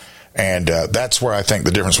 And that's where I think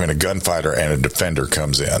the difference between a gunfighter and a defender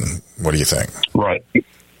comes in. What do you think? Right.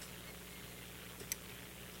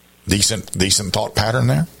 Decent thought pattern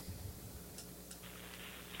there?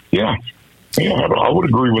 Yeah, I would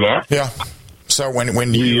agree with that. Yeah. So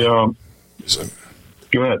when you go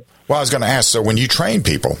ahead. Well, I was going to ask. So when you train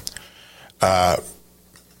people,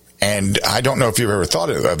 and I don't know if you've ever thought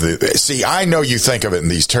of the. See, I know you think of it in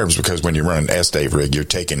these terms because when you run an S-Dave rig, you're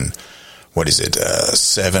taking, what is it?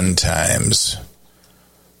 7 times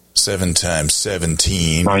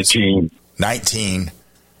 17, 19.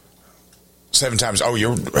 7 times,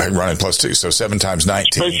 you're running +2, so 7 times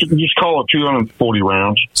 19. Basically, just call it 240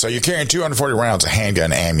 rounds. So you're carrying 240 rounds of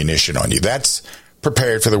handgun ammunition on you. That's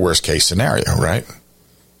prepared for the worst case scenario, right?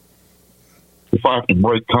 If I have to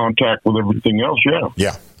break contact with everything else, yeah.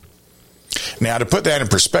 Yeah. Now, to put that in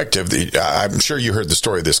perspective, I'm sure you heard the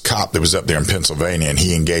story of this cop that was up there in Pennsylvania, and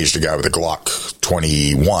he engaged a guy with a Glock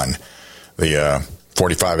 21, the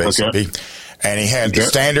 45 ACP. Okay. And he had the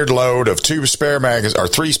standard load of 3 spare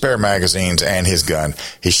magazines and his gun.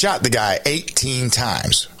 He shot the guy 18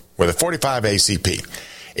 times with a 45 ACP.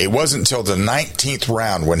 It wasn't until the 19th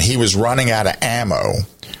round, when he was running out of ammo,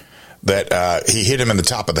 that he hit him in the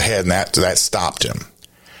top of the head, and that stopped him.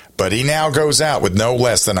 But he now goes out with no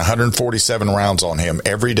less than 147 rounds on him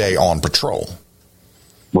every day on patrol.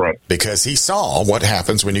 Right. Because he saw what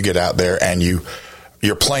happens when you get out there and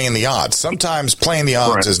you're playing the odds. Sometimes playing the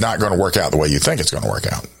odds is not going to work out the way you think it's going to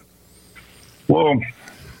work out. Well,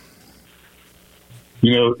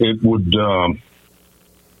 it would,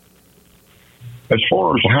 as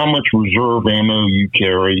far as how much reserve ammo you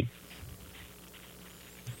carry,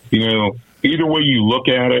 either way you look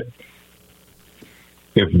at it,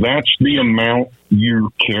 if that's the amount you're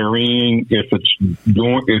carrying, if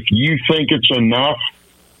you think it's enough,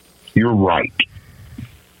 you're right.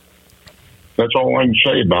 That's all I can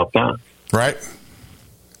say about that. Right.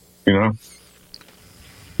 You know,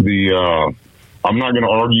 I'm not going to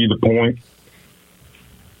argue the point.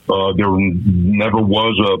 There never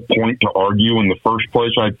was a point to argue in the first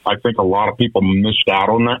place. I think a lot of people missed out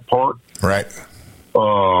on that part. Right.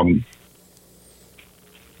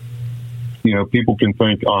 You know, people can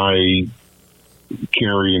think I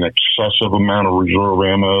carry an excessive amount of reserve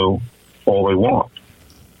ammo all they want.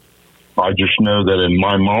 I just know that in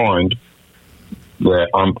my mind that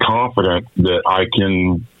I'm confident that I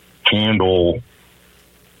can handle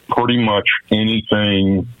pretty much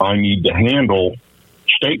anything I need to handle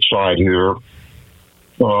stateside here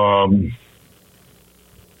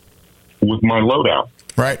with my loadout.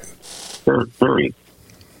 Right. Period.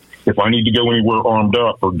 If I need to go anywhere armed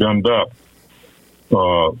up or gunned up,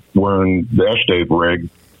 wearing the S-Dave rig,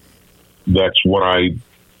 that's what I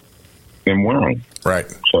am wearing. Right.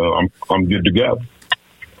 So I'm good to go.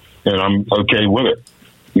 And I'm okay with it.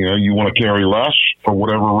 You know, you want to carry less for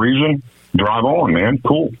whatever reason, drive on, man.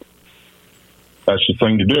 Cool. That's the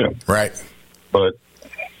thing to do. Right. But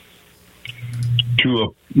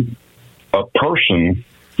to a person,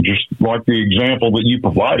 just like the example that you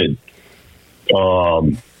provided,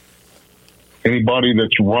 anybody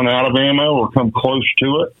that's run out of ammo or come close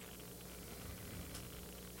to it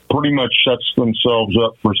pretty much sets themselves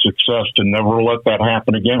up for success to never let that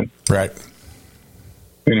happen again. Right.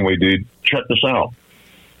 Anyway, dude, check this out.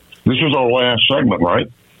 This is our last segment, right?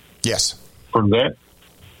 Yes. For that?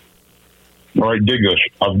 All right, dig this.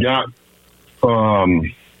 I've got, I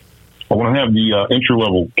want to have the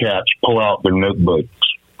entry-level cats pull out their notebooks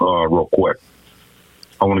real quick.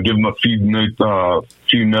 I want to give them a few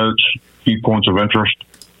notes, few points of interest,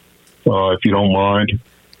 if you don't mind.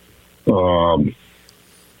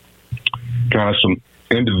 Kind of some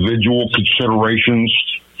individual considerations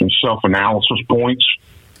and self-analysis points.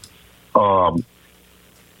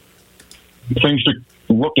 Things to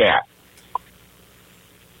look at.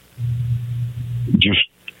 Just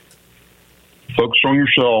focus on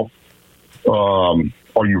yourself.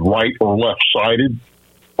 Are you right or left-sided?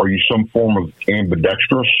 Are you some form of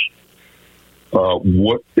ambidextrous?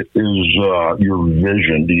 What is your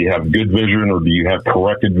vision? Do you have good vision or do you have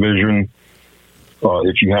corrected vision?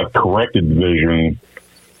 If you have corrected vision,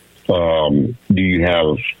 do you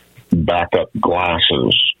have backup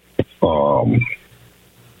glasses?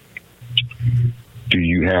 Do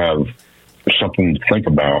you have something to think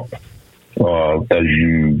about as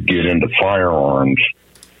you get into firearms?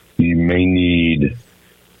 You may need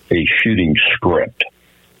a shooting script,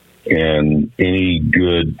 and any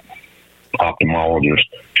good ophthalmologist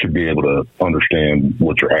should be able to understand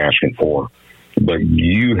what you're asking for. But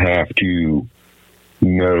you have to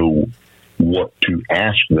know what to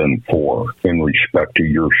ask them for in respect to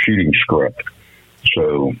your shooting script.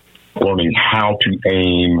 So learning how to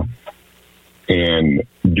aim and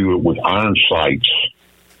do it with iron sights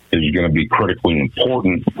is going to be critically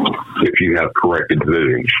important if you have corrected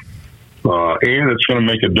vision. And it's going to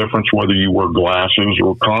make a difference whether you wear glasses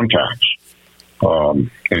or contacts.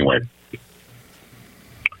 Anyway,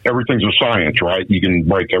 everything's a science, right? You can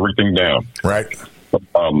break everything down. Right.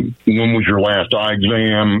 When was your last eye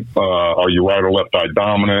exam? Are you right or left eye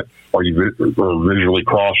dominant? Are you visually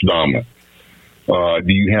cross dominant? Do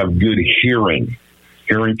you have good hearing?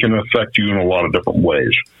 Hearing can affect you in a lot of different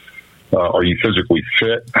ways. Are you physically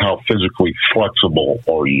fit? How physically flexible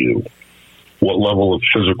are you? What level of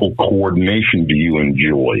physical coordination do you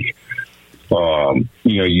enjoy?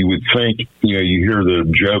 You would think, you hear the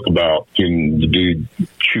joke about can the dude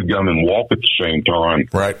chew gum and walk at the same time?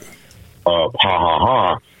 Right. Ha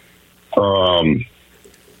ha ha.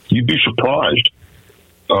 You'd be surprised.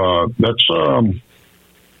 I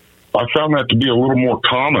found that to be a little more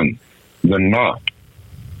common than not.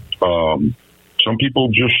 Some people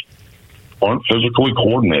just aren't physically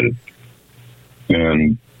coordinated,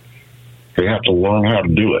 and they have to learn how to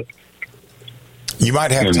do it. You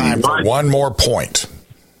might have time for one more point.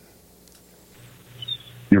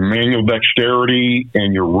 Your manual dexterity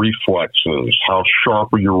and your reflexes. How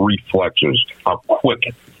sharp are your reflexes? How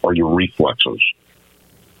quick are your reflexes?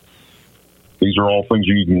 These are all things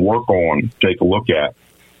you can work on, take a look at,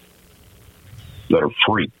 that are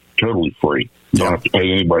free, totally free. You don't have to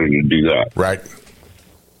pay anybody to do that. Right.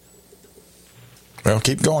 Well,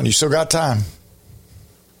 keep going. You still got time.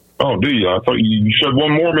 Oh, do you? I thought you said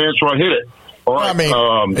one more, man, so I hit it. All right. That's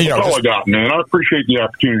all I got, man. I appreciate the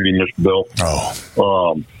opportunity, Mr. Bill.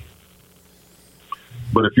 Oh.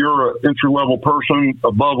 But if you're an entry-level person,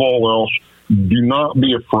 above all else, do not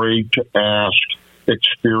be afraid to ask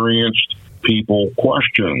experienced people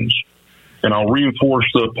questions. and I'll reinforce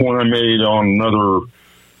the point I made on another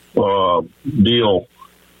deal.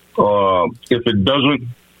 If it doesn't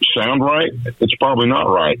sound right, it's probably not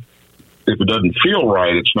right. If it doesn't feel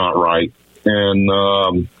right, it's not right.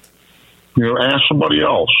 And, ask somebody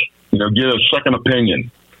else. Get a second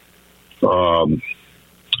opinion. But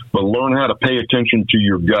learn how to pay attention to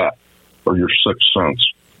your gut or your sixth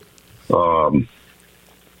sense.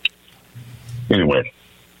 Anyway,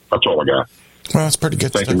 that's all I got. Well, that's pretty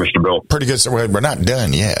good. Thank you, Mr. Bill. Pretty good. We're not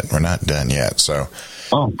done yet. So.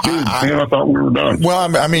 Oh, good. I thought we were done.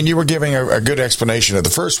 Well, I mean, you were giving a good explanation of the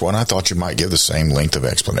first one. I thought you might give the same length of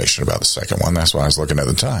explanation about the second one. That's why I was looking at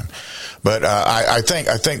the time. But I think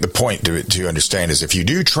the point to understand is if you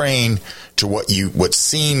do train to what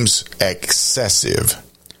seems excessive,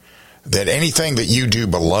 that anything that you do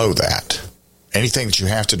below that, anything that you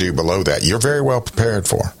have to do below that, you're very well prepared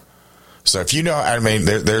for. So if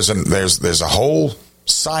there's a whole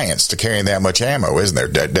science to carrying that much ammo, isn't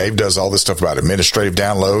there? Dave does all this stuff about administrative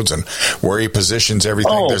downloads and where he positions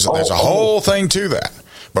everything. There's a whole thing to that.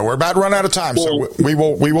 But we're about to run out of time, so we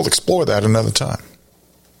will explore that another time.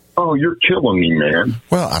 Oh, you're killing me, man.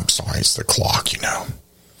 Well, I'm sorry. It's the clock,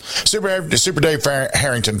 Super Dave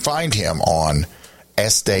Harrington. Find him on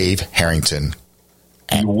Dave Harrington.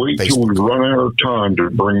 You wait till we run out of time to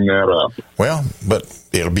bring that up. Well, but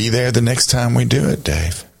it'll be there the next time we do it,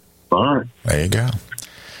 Dave. All right. There you go.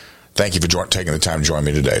 Thank you for taking the time to join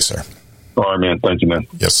me today, sir. All right, man. Thank you, man.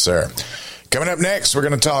 Yes, sir. Coming up next, we're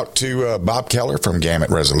going to talk to Bob Keller from Gamut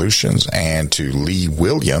Resolutions and to Lee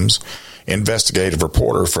Williams, investigative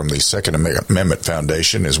reporter from the Second Amendment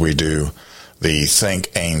Foundation, as we do the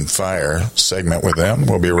Think, Aim, Fire segment with them.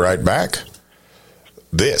 We'll be right back.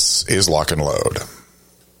 This is Lock and Load.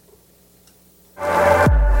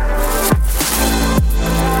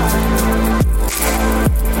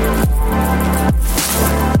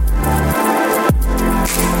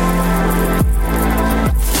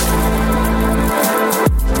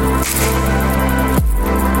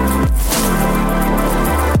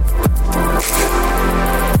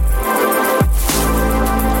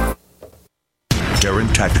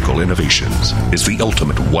 Tactical Innovations is the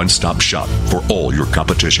ultimate one-stop shop for all your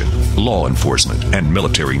competition, law enforcement, and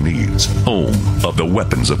military needs. Home of the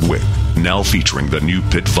weapons of WIC. Now featuring the new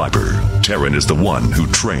Pit Viper. Terran is the one who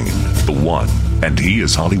trained the one, and he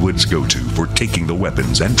is Hollywood's go-to for taking the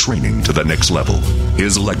weapons and training to the next level.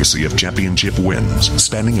 His legacy of championship wins,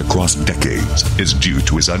 spanning across decades, is due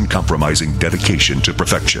to his uncompromising dedication to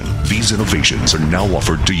perfection. These innovations are now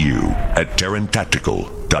offered to you at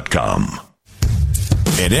TerranTactical.com.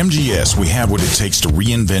 At MGS, we have what it takes to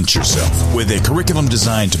reinvent yourself. With a curriculum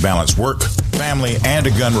designed to balance work, family, and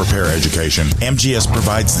a gun repair education, MGS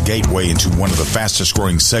provides the gateway into one of the fastest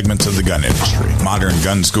growing segments of the gun industry. Modern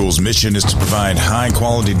Gun School's mission is to provide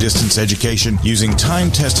high-quality distance education using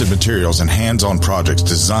time-tested materials and hands-on projects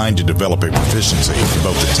designed to develop a proficiency in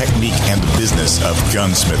both the technique and the business of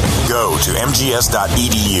gunsmithing. Go to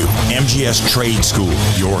mgs.edu. MGS Trade School.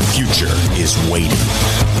 Your future is waiting.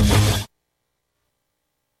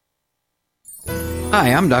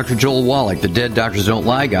 Hi, I'm Dr. Joel Wallach, the Dead Doctors Don't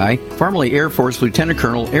Lie guy, formerly Air Force Lieutenant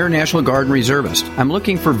Colonel, Air National Guard and Reservist. I'm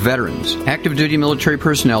looking for veterans, active duty military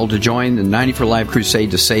personnel to join the 90 for Life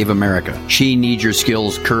crusade to save America. She needs your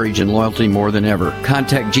skills, courage, and loyalty more than ever.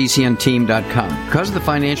 Contact GCNteam.com. Because of the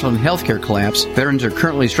financial and healthcare collapse, veterans are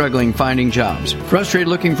currently struggling finding jobs. Frustrated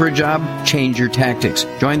looking for a job? Change your tactics.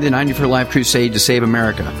 Join the 90 for Life crusade to save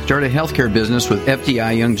America. Start a healthcare business with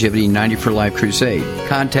FDI Longevity 90 for Life crusade.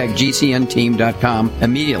 Contact GCNteam.com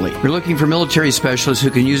immediately. We're looking for military specialists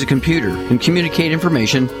who can use a computer and communicate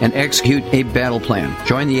information and execute a battle plan.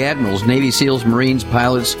 Join the admirals, Navy SEALs, Marines,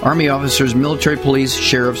 pilots, Army officers, military police,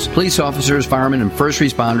 sheriffs, police officers, firemen, and first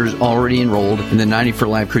responders already enrolled in the 90 for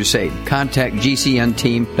Life crusade. Contact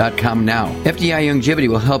GCNteam.com now. FDI Longevity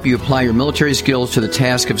will help you apply your military skills to the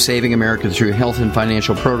task of saving America through health and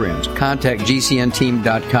financial programs. Contact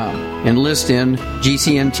GCNteam.com. Enlist in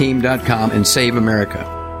GCNteam.com and save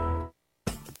America.